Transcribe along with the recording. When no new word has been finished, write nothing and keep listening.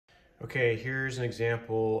Okay, here's an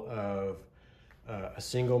example of a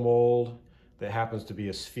single mold that happens to be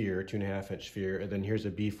a sphere, 2.5-inch sphere, and then here's a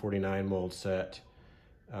B-49 mold set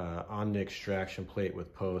on the extraction plate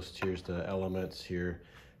with posts. Here's the elements here.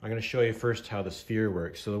 I'm going to show you first how the sphere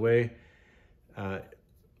works. So the way,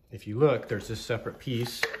 if you look, there's this separate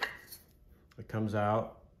piece that comes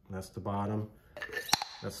out. That's the bottom.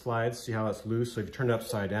 That slides. See how it's loose? So if you turn it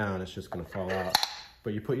upside down, it's just going to fall out.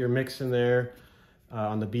 But you put your mix in there.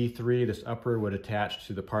 On the B-3, this upper would attach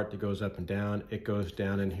to the part that goes up and down. It goes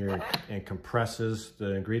down in here and compresses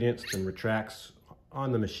the ingredients and retracts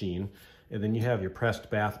on the machine. And then you have your pressed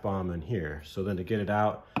bath bomb in here. So then to get it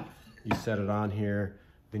out, you set it on here.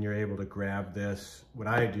 Then you're able to grab this. What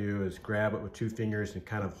I do is grab it with 2 fingers and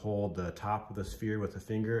kind of hold the top of the sphere with a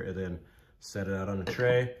finger and then set it out on a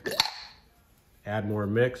tray. Add more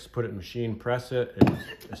mix, put it in the machine, press it, and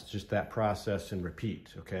it's just that process and repeat,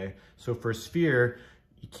 okay? So for a sphere,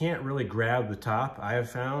 you can't really grab the top, I have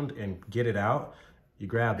found, and get it out. You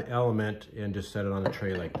grab the element and just set it on a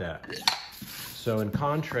tray like that. So in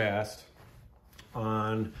contrast,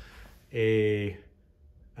 on a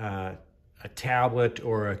tablet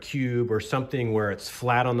or a cube or something where it's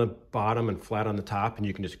flat on the bottom and flat on the top and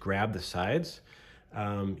you can just grab the sides,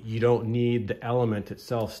 you don't need the element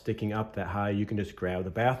itself sticking up that high. You can just grab the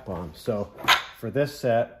bath bomb. So for this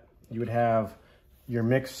set, you would have your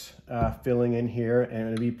mix filling in here and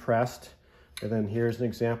it'd be pressed. And then here's an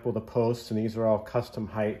example of the posts, and these are all custom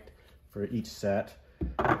height for each set.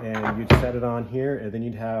 And you'd set it on here, and then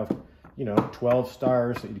you'd have, 12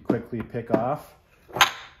 stars that you'd quickly pick off.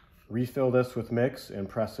 Refill this with mix and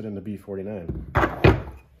press it in the B-49.